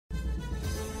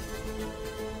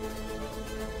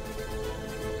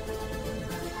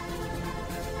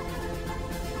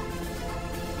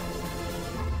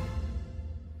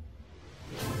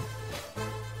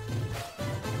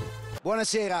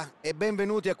Buonasera e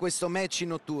benvenuti a questo match in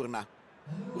notturna.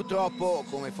 Purtroppo,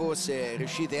 come forse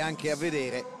riuscite anche a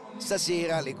vedere,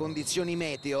 stasera le condizioni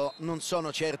meteo non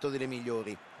sono certo delle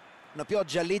migliori. Una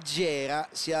pioggia leggera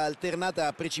si è alternata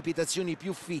a precipitazioni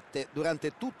più fitte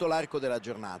durante tutto l'arco della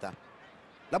giornata.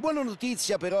 La buona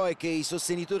notizia però è che i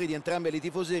sostenitori di entrambe le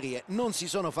tifoserie non si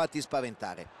sono fatti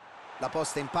spaventare. La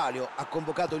posta in palio ha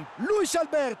convocato il Luis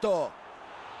Alberto!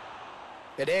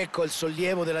 Ed ecco il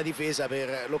sollievo della difesa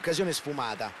per l'occasione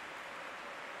sfumata.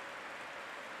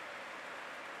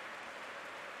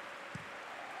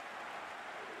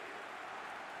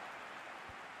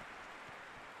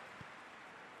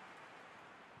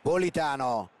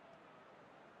 Politano.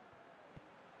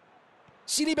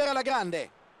 Si libera la grande.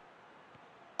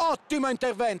 Ottimo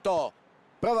intervento.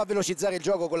 Prova a velocizzare il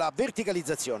gioco con la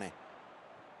verticalizzazione.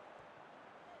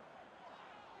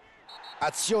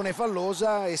 Azione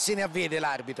fallosa e se ne avvede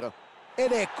l'arbitro.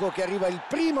 Ed ecco che arriva il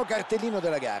primo cartellino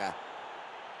della gara.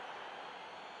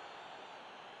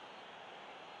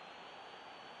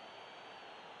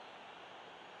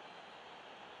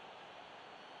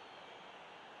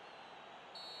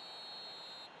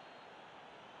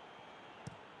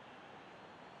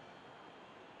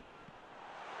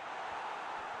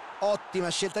 Ottima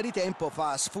scelta di tempo,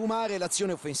 fa sfumare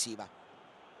l'azione offensiva.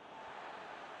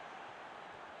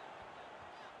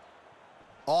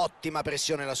 Ottima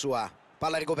pressione la sua,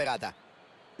 palla recuperata.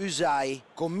 Usai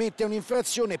commette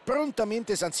un'infrazione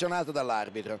prontamente sanzionato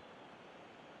dall'arbitro.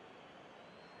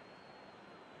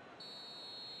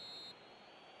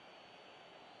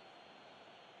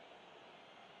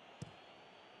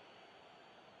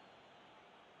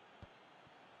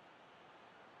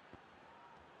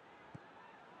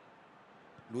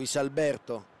 Luis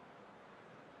Alberto.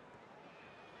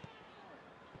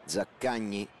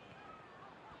 Zaccagni.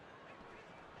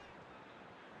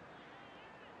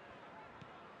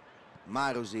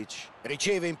 Marusic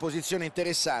riceve in posizione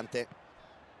interessante.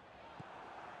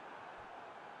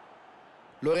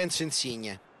 Lorenzo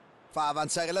Insigne fa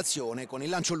avanzare l'azione con il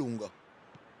lancio lungo.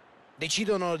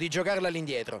 Decidono di giocarla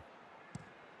all'indietro.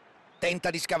 Tenta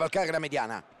di scavalcare la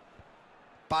mediana.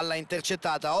 Palla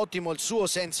intercettata, ottimo il suo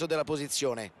senso della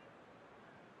posizione.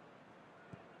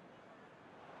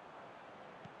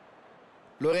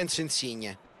 Lorenzo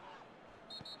Insigne.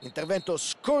 Intervento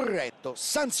scorretto,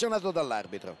 sanzionato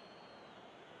dall'arbitro.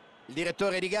 Il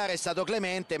direttore di gara è stato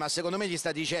clemente, ma secondo me gli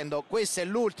sta dicendo: questo è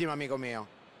l'ultimo, amico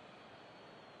mio.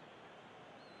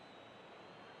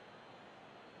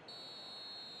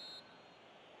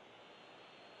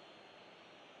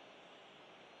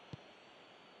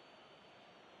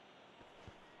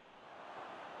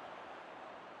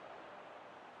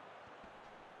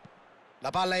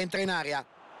 La palla entra in aria.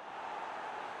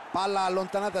 Palla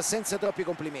allontanata senza troppi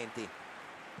complimenti.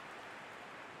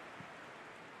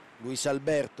 Luis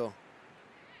Alberto.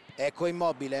 Ecco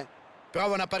Immobile.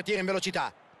 Provano a partire in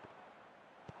velocità.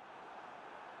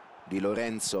 Di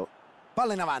Lorenzo.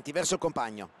 Palla in avanti verso il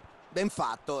compagno. Ben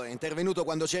fatto, è intervenuto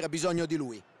quando c'era bisogno di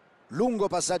lui. Lungo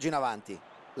passaggio in avanti.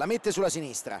 La mette sulla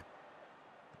sinistra.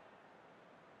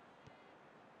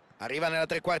 Arriva nella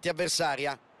tre quarti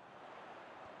avversaria.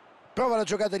 Prova la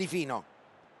giocata di fino.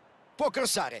 Può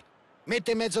crossare.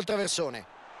 Mette in mezzo il traversone.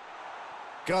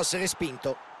 Cross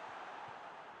respinto.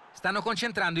 Stanno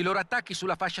concentrando i loro attacchi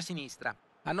sulla fascia sinistra.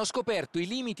 Hanno scoperto i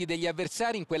limiti degli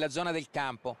avversari in quella zona del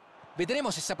campo. Vedremo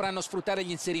se sapranno sfruttare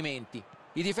gli inserimenti.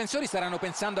 I difensori staranno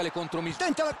pensando alle contromisure.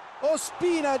 Tenta la...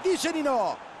 Ospina dice di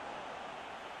no.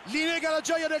 Gli nega la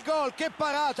gioia del gol. Che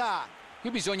parata!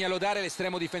 Qui bisogna lodare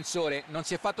l'estremo difensore. Non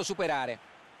si è fatto superare.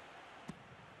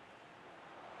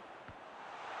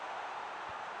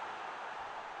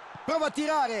 Prova a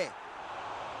tirare.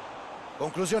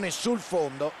 Conclusione sul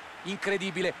fondo.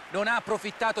 Incredibile, non ha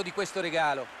approfittato di questo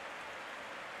regalo.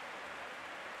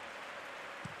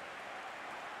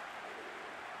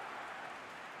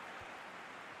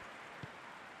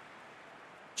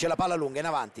 C'è la palla lunga in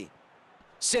avanti.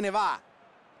 Se ne va.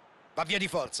 Va via di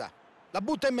forza. La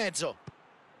butta in mezzo.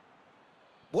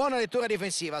 Buona lettura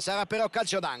difensiva, sarà però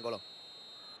calcio d'angolo.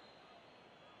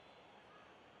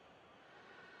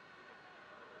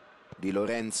 Di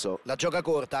Lorenzo, la gioca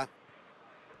corta.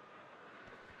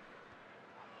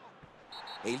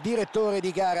 E il direttore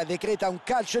di gara decreta un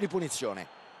calcio di punizione.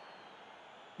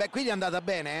 Beh, qui gli è andata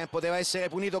bene, poteva essere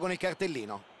punito con il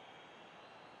cartellino.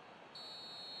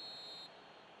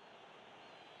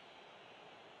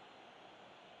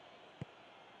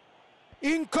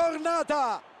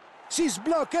 Incornata! Si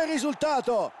sblocca il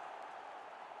risultato!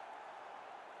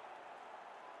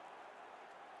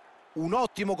 Un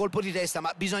ottimo colpo di testa,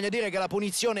 ma bisogna dire che la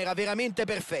punizione era veramente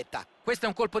perfetta. Questo è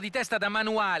un colpo di testa da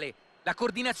manuale. La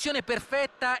coordinazione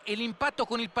perfetta e l'impatto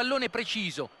con il pallone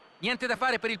preciso. Niente da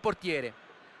fare per il portiere.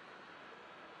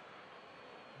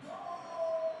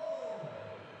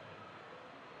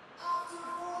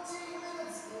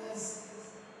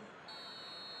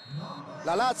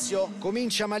 La Lazio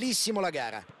comincia malissimo la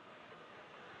gara.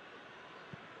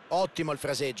 Ottimo il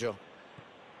fraseggio.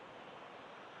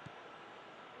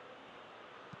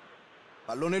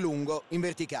 Pallone lungo in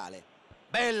verticale.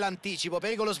 Bell'anticipo,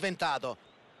 pericolo sventato.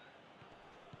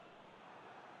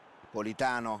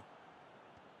 Politano.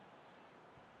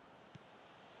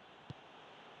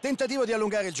 Tentativo di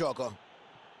allungare il gioco.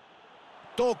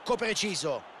 Tocco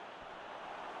preciso.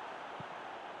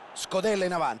 Scodella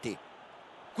in avanti.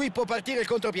 Qui può partire il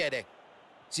contropiede.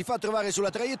 Si fa trovare sulla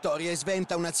traiettoria e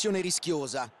sventa un'azione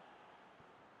rischiosa.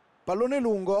 Pallone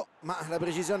lungo, ma la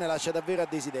precisione lascia davvero a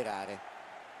desiderare.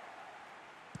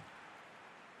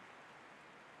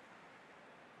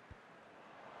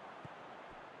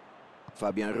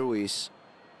 Fabian Ruiz.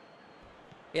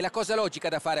 È la cosa logica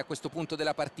da fare a questo punto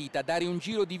della partita, dare un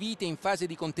giro di vite in fase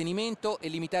di contenimento e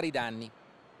limitare i danni.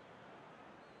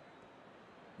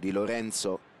 Di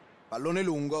Lorenzo. Pallone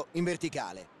lungo in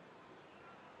verticale.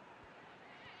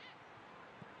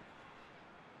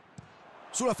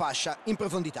 Sulla fascia in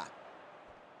profondità.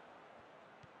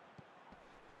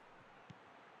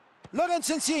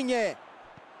 Lorenzo Insigne.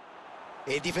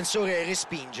 E il difensore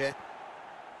respinge.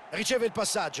 Riceve il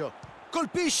passaggio.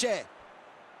 Colpisce.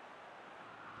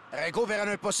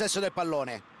 Recuperano il possesso del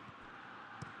pallone.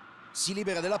 Si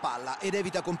libera della palla ed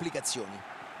evita complicazioni.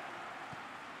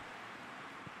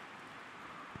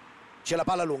 C'è la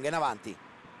palla lunga in avanti.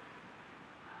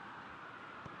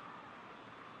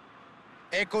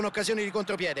 Ecco un'occasione di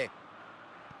contropiede.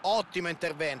 Ottimo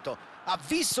intervento. Ha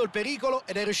visto il pericolo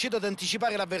ed è riuscito ad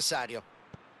anticipare l'avversario.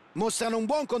 Mostrano un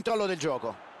buon controllo del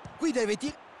gioco. Qui deve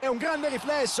tirare. È un grande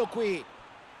riflesso qui.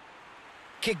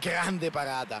 Che grande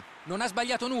parata. Non ha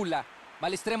sbagliato nulla, ma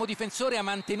l'estremo difensore ha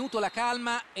mantenuto la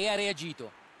calma e ha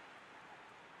reagito.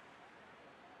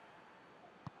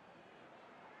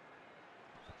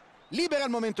 Libera al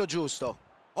momento giusto.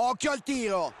 Occhio al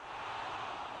tiro.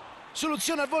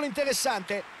 Soluzione al volo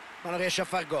interessante, ma non riesce a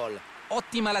far gol.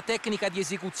 Ottima la tecnica di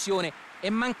esecuzione, è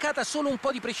mancata solo un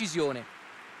po' di precisione.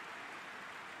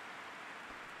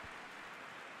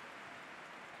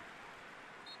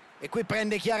 E qui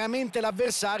prende chiaramente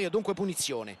l'avversario, dunque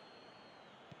punizione.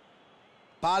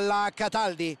 Palla a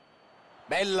Cataldi.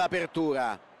 Bella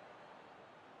apertura.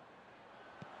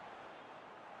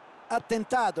 Ha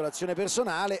tentato l'azione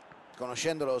personale.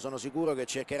 Conoscendolo sono sicuro che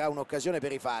cercherà un'occasione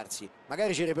per rifarsi.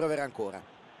 Magari ci riproverà ancora.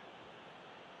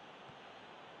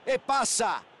 E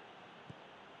passa.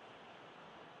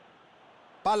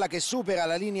 Palla che supera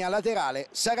la linea laterale.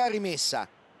 Sarà rimessa.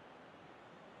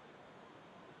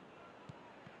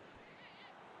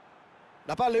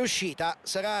 La palla è uscita.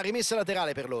 Sarà rimessa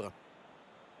laterale per loro.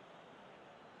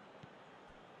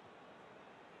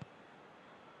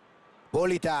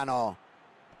 Politano.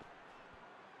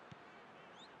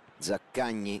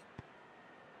 Zaccagni.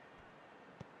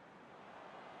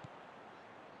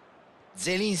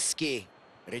 Zelinski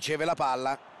riceve la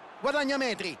palla, guadagna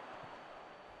metri.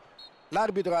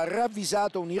 L'arbitro ha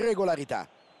ravvisato un'irregolarità.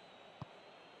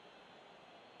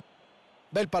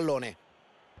 Bel pallone.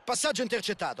 Passaggio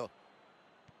intercettato.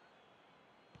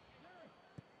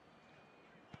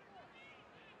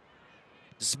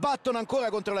 Sbattono ancora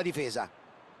contro la difesa.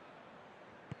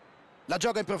 La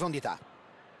gioca in profondità.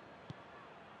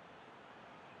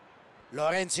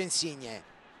 Lorenzo Insigne.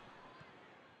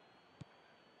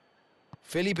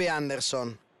 Felipe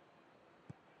Anderson.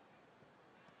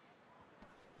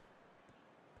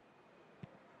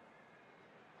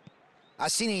 A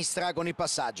sinistra con il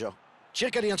passaggio.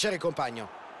 Cerca di lanciare il compagno.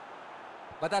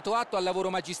 Va dato atto al lavoro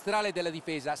magistrale della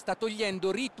difesa, sta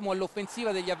togliendo ritmo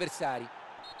all'offensiva degli avversari.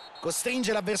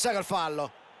 Costringe l'avversario al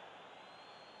fallo.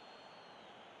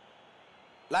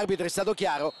 L'arbitro è stato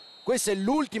chiaro. Questo è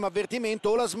l'ultimo avvertimento,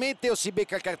 o la smette o si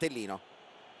becca il cartellino.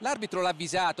 L'arbitro l'ha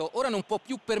avvisato, ora non può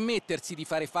più permettersi di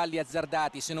fare falli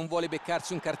azzardati se non vuole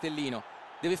beccarsi un cartellino.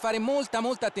 Deve fare molta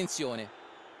attenzione.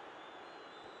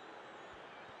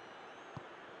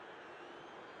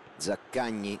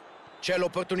 Zaccagni. C'è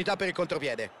l'opportunità per il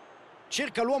contropiede.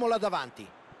 Cerca l'uomo là davanti.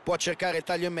 Può cercare il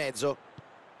taglio in mezzo.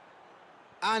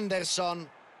 Anderson.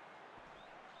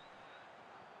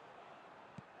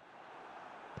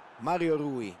 Mario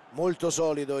Rui, molto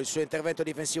solido il suo intervento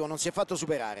difensivo, non si è fatto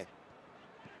superare.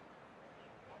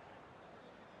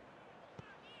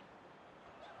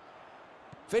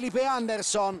 Felipe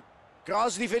Anderson,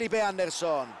 cross di Felipe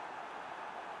Anderson.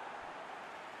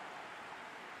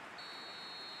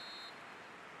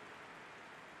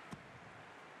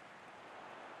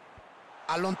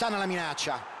 Allontana la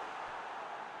minaccia.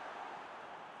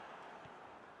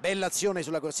 Bella azione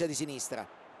sulla corsia di sinistra.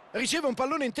 Riceve un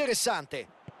pallone interessante.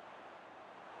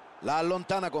 La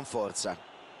allontana con forza.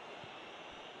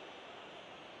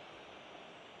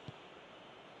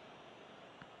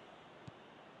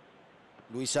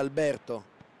 Luis Alberto.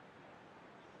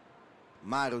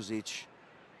 Marusic.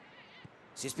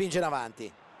 Si spinge in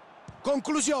avanti.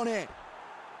 Conclusione.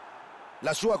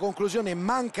 La sua conclusione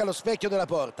manca allo specchio della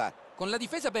porta. Con la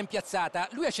difesa ben piazzata,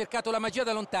 lui ha cercato la magia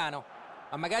da lontano,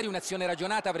 ma magari un'azione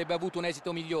ragionata avrebbe avuto un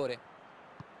esito migliore.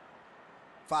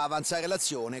 Fa avanzare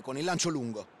l'azione con il lancio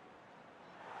lungo.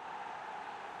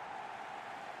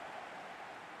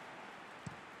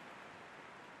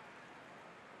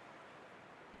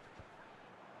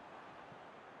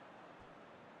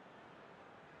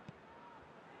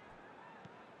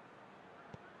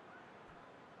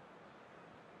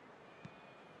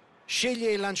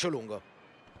 Sceglie il lancio lungo.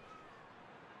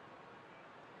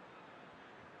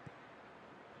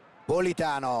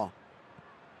 Politano.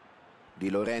 Di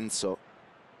Lorenzo.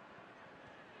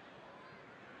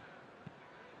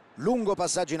 Lungo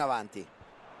passaggio in avanti.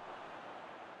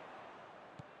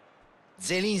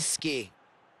 Zelinski.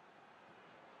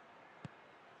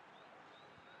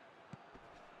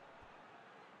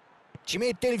 Ci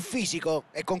mette il fisico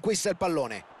e conquista il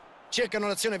pallone. Cercano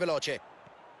l'azione veloce.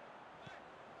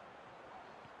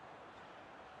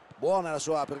 Buona la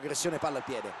sua progressione palla al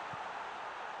piede.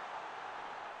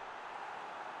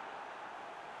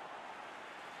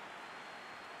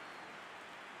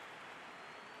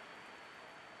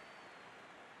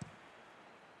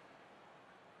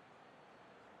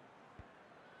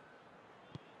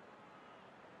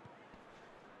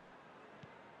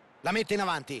 La mette in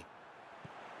avanti.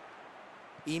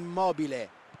 Immobile.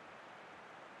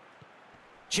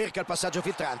 Cerca il passaggio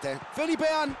filtrante. Felipe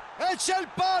Han. E c'è il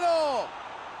palo!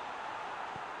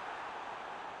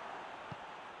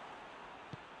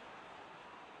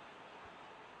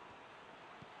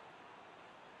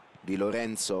 Di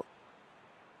Lorenzo.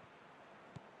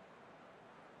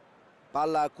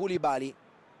 Palla a Koulibaly.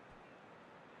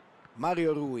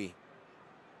 Mario Rui.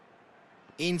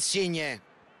 Insigne.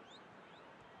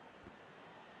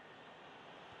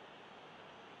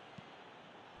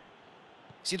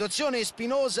 Situazione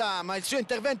spinosa, ma il suo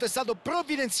intervento è stato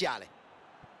provvidenziale.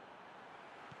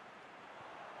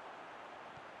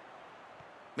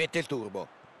 Mette il turbo.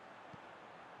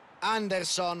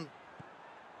 Anderson.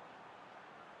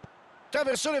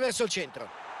 Traversone verso il centro.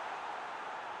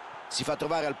 Si fa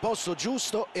trovare al posto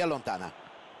giusto e allontana.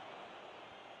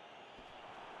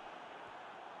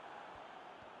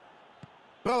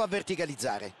 Prova a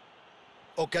verticalizzare.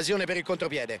 Occasione per il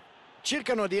contropiede.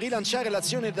 Cercano di rilanciare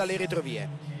l'azione dalle retrovie.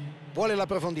 Vuole la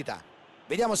profondità.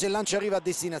 Vediamo se il lancio arriva a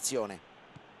destinazione.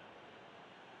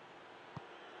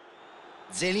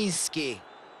 Zelinski.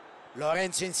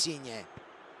 Lorenzo Insigne.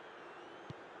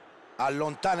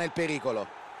 Allontana il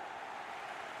pericolo.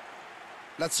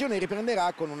 L'azione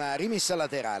riprenderà con una rimessa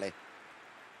laterale.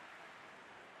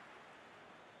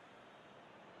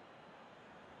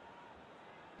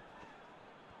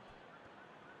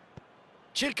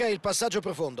 Cerca il passaggio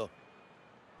profondo.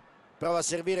 Prova a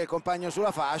servire il compagno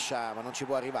sulla fascia, ma non ci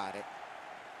può arrivare.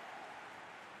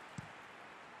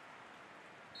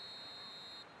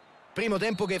 Primo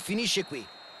tempo che finisce qui.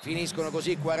 Finiscono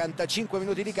così 45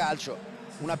 minuti di calcio.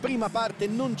 Una prima parte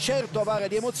non certo avara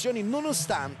di emozioni,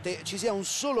 nonostante ci sia un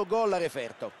solo gol a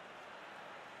referto.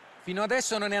 Fino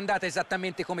adesso non è andata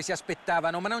esattamente come si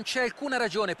aspettavano, ma non c'è alcuna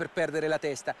ragione per perdere la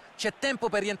testa. C'è tempo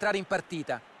per rientrare in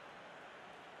partita.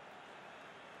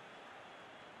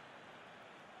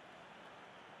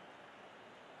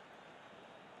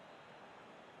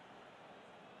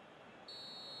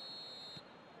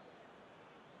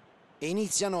 E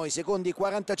iniziano i secondi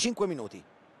 45 minuti.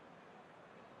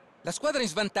 La squadra in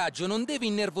svantaggio non deve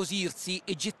innervosirsi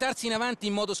e gettarsi in avanti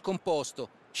in modo scomposto.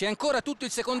 C'è ancora tutto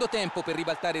il secondo tempo per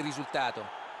ribaltare il risultato.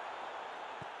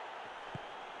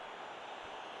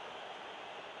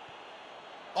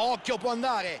 Occhio, può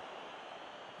andare.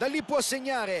 Da lì può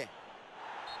segnare.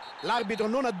 L'arbitro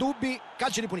non ha dubbi,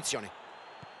 calcio di punizione.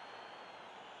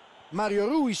 Mario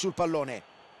Rui sul pallone.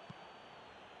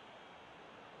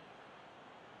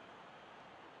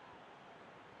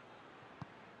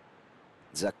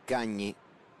 Zaccagni.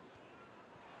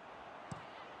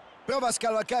 Prova a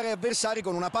scavalcare avversari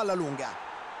con una palla lunga.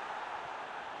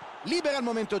 Libera al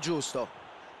momento giusto.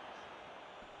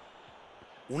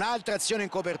 Un'altra azione in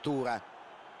copertura.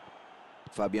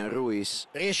 Fabian Ruiz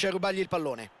riesce a rubargli il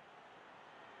pallone.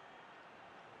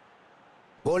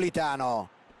 Politano.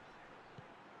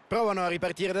 Provano a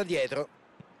ripartire da dietro.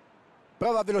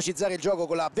 Prova a velocizzare il gioco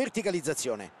con la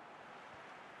verticalizzazione.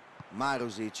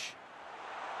 Marusic.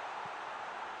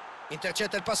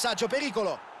 Intercetta il passaggio,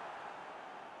 pericolo.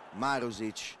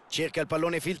 Marusic cerca il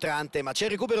pallone filtrante, ma c'è il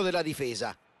recupero della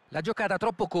difesa. La giocata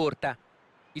troppo corta.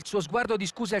 Il suo sguardo di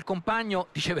scusa al compagno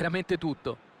dice veramente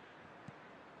tutto.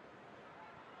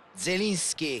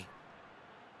 Zelinski.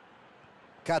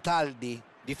 Cataldi,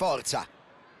 di forza.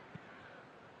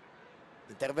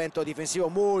 Intervento difensivo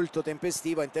molto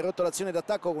tempestivo, ha interrotto l'azione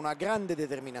d'attacco con una grande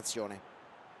determinazione.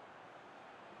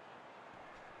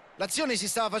 L'azione si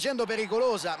stava facendo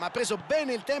pericolosa, ma ha preso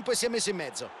bene il tempo e si è messo in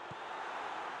mezzo.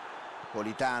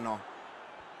 Politano.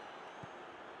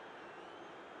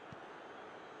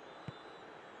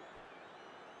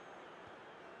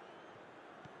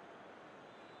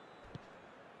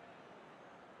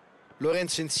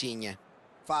 Lorenzo Insigne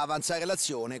fa avanzare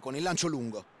l'azione con il lancio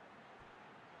lungo.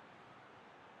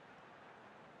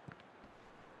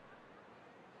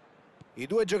 I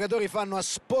due giocatori fanno a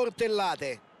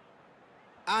sportellate.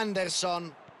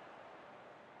 Anderson.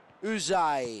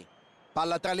 Usai.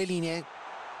 Palla tra le linee.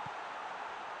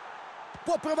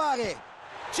 Può provare.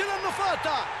 Ce l'hanno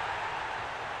fatta!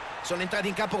 Sono entrati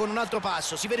in campo con un altro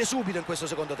passo. Si vede subito in questo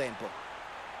secondo tempo.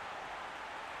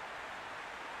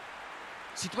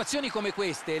 Situazioni come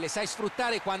queste le sai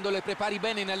sfruttare quando le prepari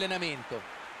bene in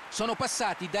allenamento. Sono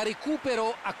passati da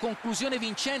recupero a conclusione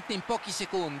vincente in pochi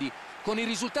secondi, con il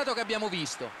risultato che abbiamo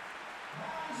visto.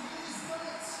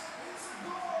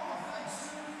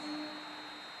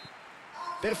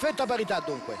 Perfetta parità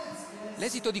dunque.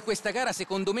 L'esito di questa gara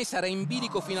secondo me sarà in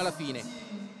bilico fino alla fine.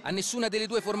 A nessuna delle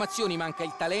due formazioni manca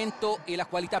il talento e la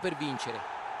qualità per vincere.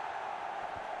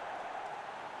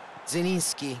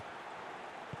 Zelinski.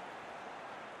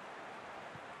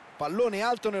 Pallone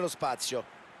alto nello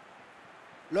spazio.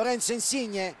 Lorenzo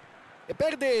Insigne e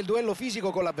perde il duello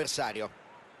fisico con l'avversario.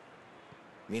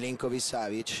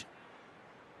 Milinkovic-Savic.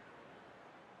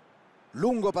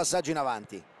 Lungo passaggio in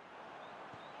avanti.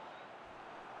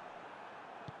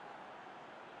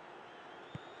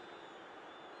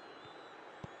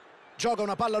 Gioca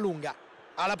una palla lunga.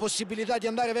 Ha la possibilità di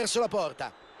andare verso la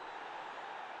porta.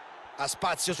 Ha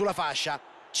spazio sulla fascia.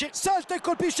 Salta e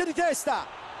colpisce di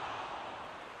testa.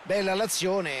 Bella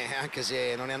l'azione, anche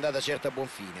se non è andata certo a buon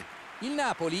fine. Il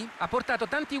Napoli ha portato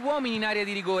tanti uomini in area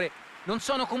di rigore. Non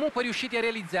sono comunque riusciti a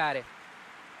realizzare.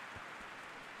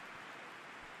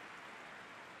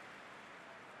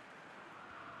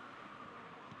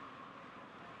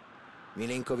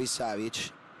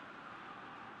 Milinkovic-Savic.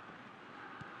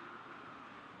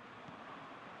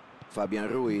 Fabian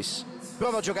Ruiz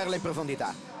prova a giocarla in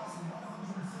profondità.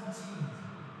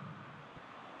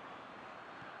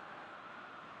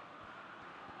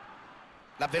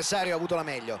 L'avversario ha avuto la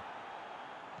meglio.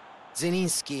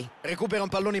 Zelinski recupera un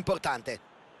pallone importante.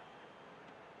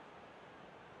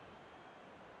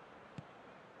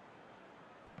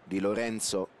 Di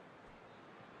Lorenzo.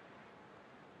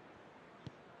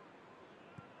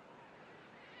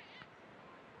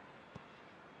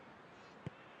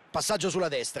 Passaggio sulla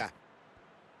destra.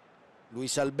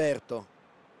 Luis Alberto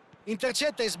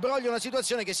intercetta e sbroglia una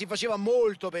situazione che si faceva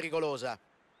molto pericolosa.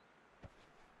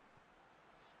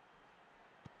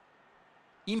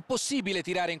 Impossibile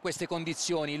tirare in queste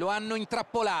condizioni, lo hanno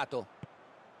intrappolato.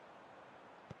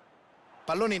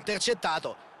 Pallone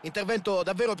intercettato, intervento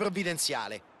davvero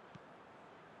provvidenziale.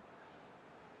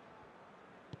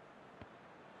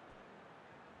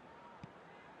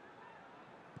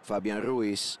 Fabian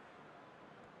Ruiz.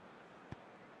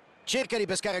 Cerca di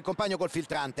pescare il compagno col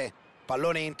filtrante.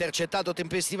 Pallone intercettato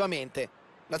tempestivamente.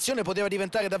 L'azione poteva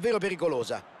diventare davvero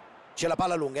pericolosa. C'è la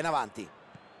palla lunga in avanti.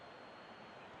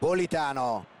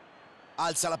 Politano.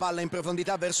 Alza la palla in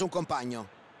profondità verso un compagno.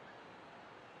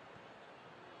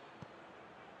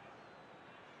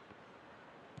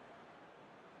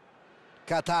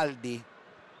 Cataldi.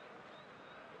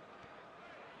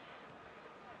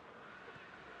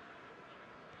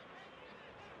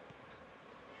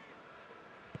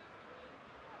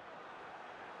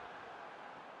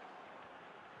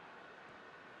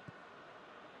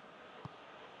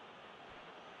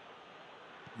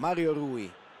 Mario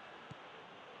Rui.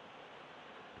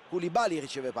 Koulibaly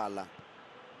riceve palla.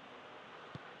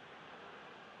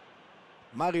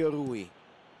 Mario Rui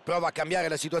prova a cambiare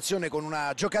la situazione con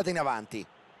una giocata in avanti.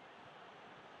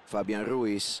 Fabian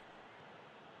Ruiz.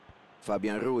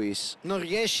 Fabian Ruiz non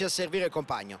riesce a servire il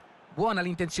compagno. Buona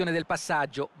l'intenzione del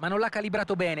passaggio, ma non l'ha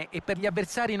calibrato bene e per gli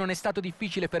avversari non è stato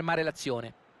difficile fermare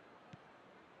l'azione.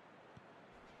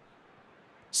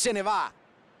 Se ne va.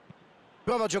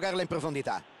 Prova a giocarla in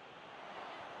profondità.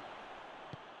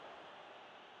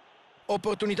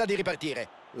 Opportunità di ripartire.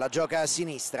 La gioca a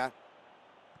sinistra.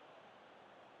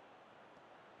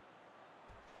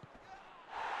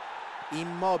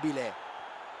 Immobile.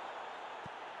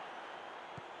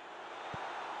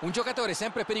 Un giocatore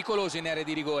sempre pericoloso in area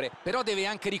di rigore, però deve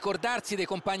anche ricordarsi dei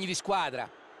compagni di squadra.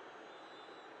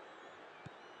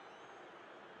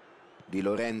 Di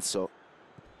Lorenzo.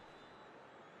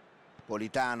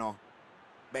 Politano.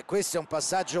 Beh, questo è un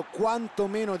passaggio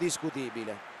quantomeno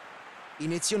discutibile.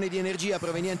 Iniezione di energia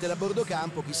proveniente da bordo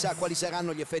campo, chissà quali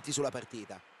saranno gli effetti sulla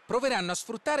partita. Proveranno a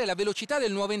sfruttare la velocità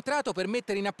del nuovo entrato per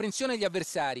mettere in apprensione gli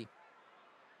avversari.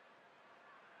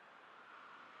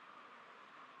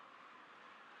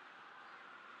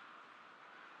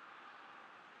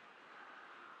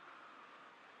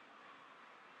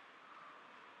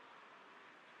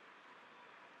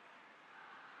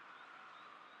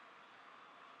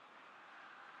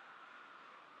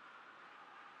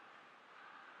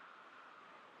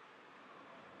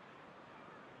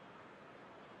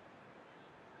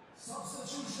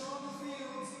 Substitution on the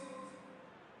field.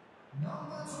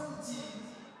 Number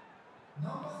 20.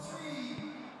 Number 3.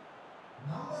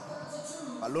 Number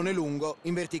 32. Pallone lungo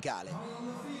in verticale.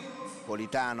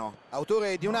 Politano,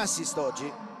 autore di un assist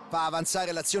oggi, fa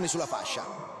avanzare l'azione sulla fascia.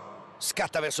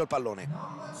 Scatta verso il pallone.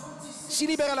 Si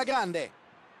libera la grande.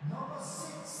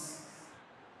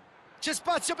 C'è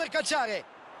spazio per calciare.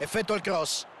 Effettua il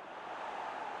cross.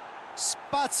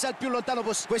 Spazza il più lontano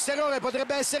possibile. Questo errore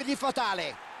potrebbe essergli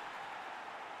fatale.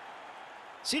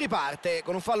 Si riparte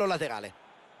con un fallo laterale.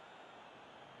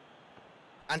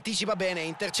 Anticipa bene,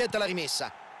 intercetta la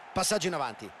rimessa. Passaggio in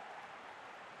avanti.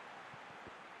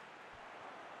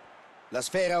 La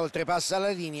sfera oltrepassa la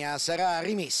linea, sarà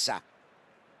rimessa.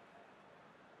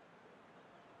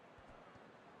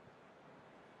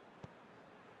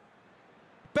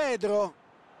 Pedro.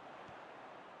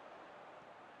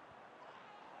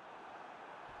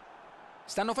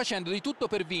 Stanno facendo di tutto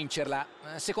per vincerla.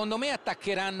 Secondo me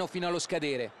attaccheranno fino allo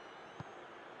scadere.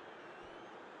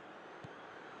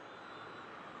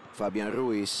 Fabian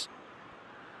Ruiz.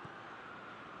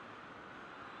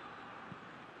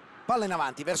 Palla in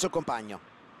avanti verso il compagno.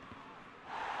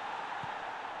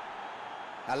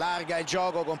 Allarga il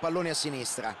gioco con palloni a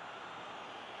sinistra.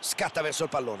 Scatta verso il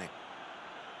pallone.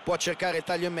 Può cercare il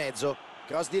taglio in mezzo.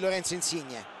 Cross di Lorenzo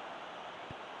Insigne.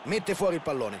 Mette fuori il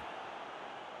pallone.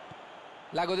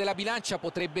 L'ago della bilancia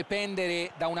potrebbe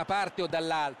pendere da una parte o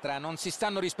dall'altra. Non si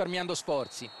stanno risparmiando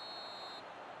sforzi.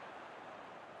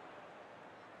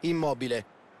 Immobile.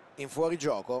 In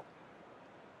fuorigioco.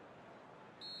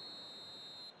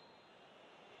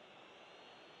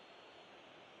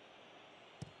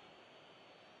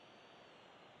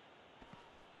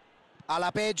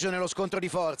 Alla peggio nello scontro di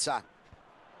forza.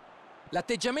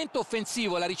 L'atteggiamento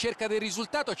offensivo, la ricerca del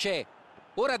risultato c'è.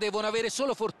 Ora devono avere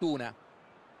solo fortuna.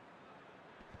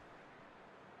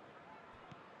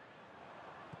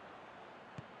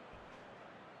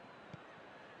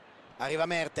 Arriva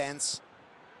Mertens.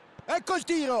 Ecco il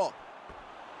tiro.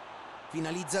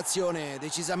 Finalizzazione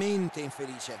decisamente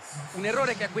infelice. Un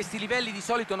errore che a questi livelli di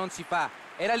solito non si fa.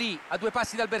 Era lì, a 2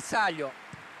 passi dal bersaglio.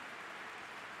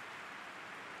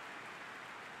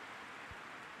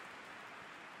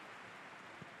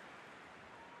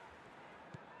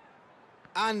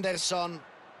 Anderson.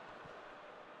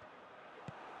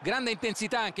 Grande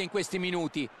intensità anche in questi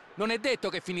minuti. Non è detto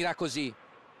che finirà così.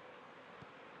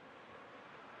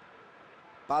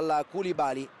 Palla a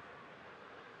Koulibaly.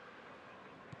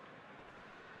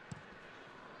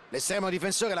 L'estremo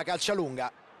difensore la calcia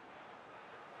lunga.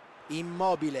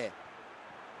 Immobile.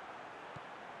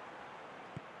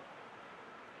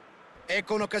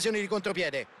 Ecco un'occasione di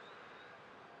contropiede.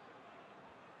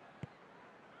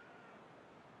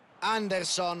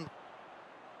 Anderson.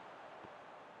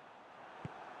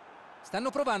 Stanno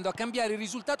provando a cambiare il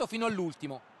risultato fino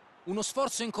all'ultimo. Uno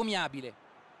sforzo encomiabile.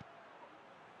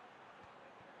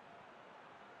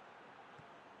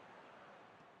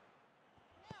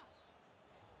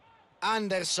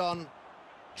 Anderson.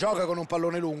 Gioca con un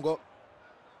pallone lungo.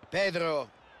 Pedro.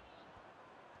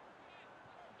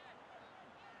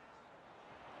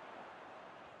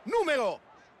 Numero.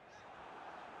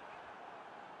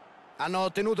 Hanno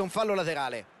ottenuto un fallo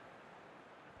laterale.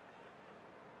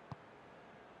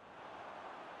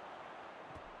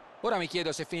 Ora mi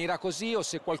chiedo se finirà così o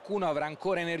se qualcuno avrà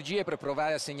ancora energie per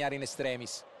provare a segnare in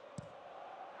extremis.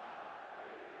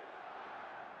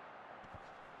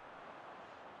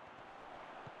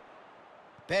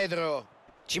 Pedro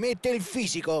ci mette il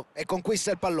fisico e conquista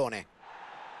il pallone.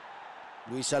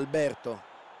 Luis Alberto.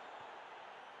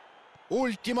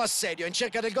 Ultimo assedio in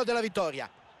cerca del gol della vittoria.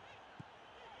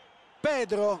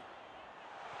 Pedro.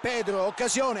 Pedro,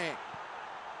 occasione.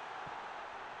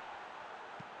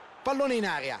 Pallone in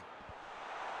aria.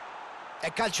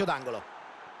 È calcio d'angolo.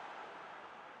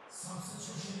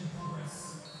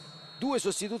 Due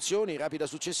sostituzioni, rapida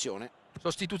successione.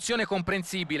 Sostituzione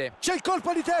comprensibile. C'è il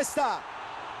colpo di testa!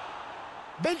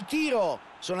 Bel tiro!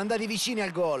 Sono andati vicini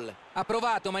al gol. Ha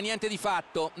provato, ma niente di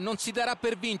fatto. Non si darà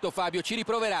per vinto, Fabio, ci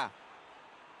riproverà.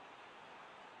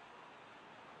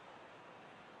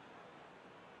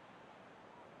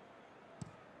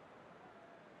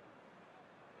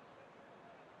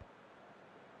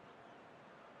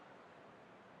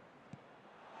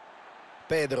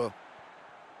 Pedro.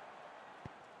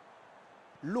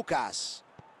 Lucas.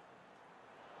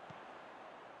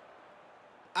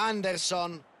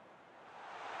 Anderson.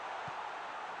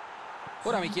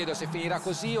 Ora mi chiedo se finirà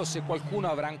così o se qualcuno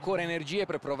avrà ancora energie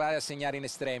per provare a segnare in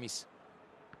extremis.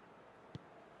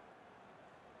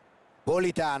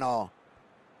 Politano.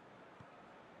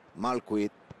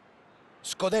 Malquit.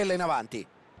 Scodella in avanti.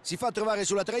 Si fa trovare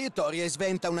sulla traiettoria e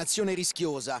sventa un'azione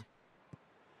rischiosa.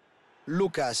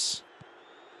 Lucas.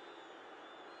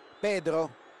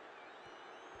 Pedro.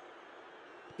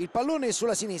 Il pallone è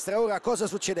sulla sinistra, ora cosa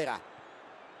succederà?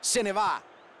 Se ne va.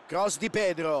 Cross di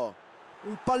Pedro.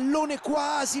 Un pallone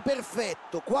quasi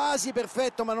perfetto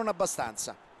ma non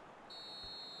abbastanza.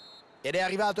 Ed è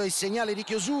arrivato il segnale di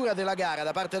chiusura della gara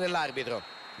da parte dell'arbitro.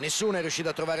 Nessuno è riuscito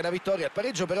a trovare la vittoria, il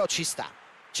pareggio però ci sta.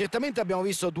 Certamente abbiamo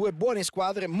visto due buone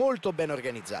squadre molto ben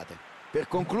organizzate. Per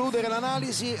concludere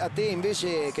l'analisi, a te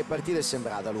invece che partita è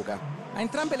sembrata, Luca? A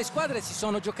entrambe le squadre si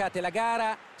sono giocate la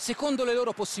gara secondo le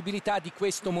loro possibilità di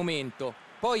questo momento.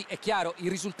 Poi è chiaro, il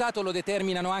risultato lo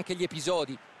determinano anche gli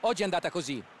episodi. Oggi è andata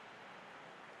così.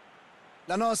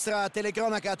 La nostra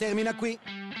telecronaca termina qui.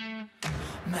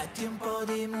 Metti un po'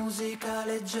 di musica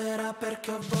leggera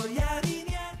perché ho voglia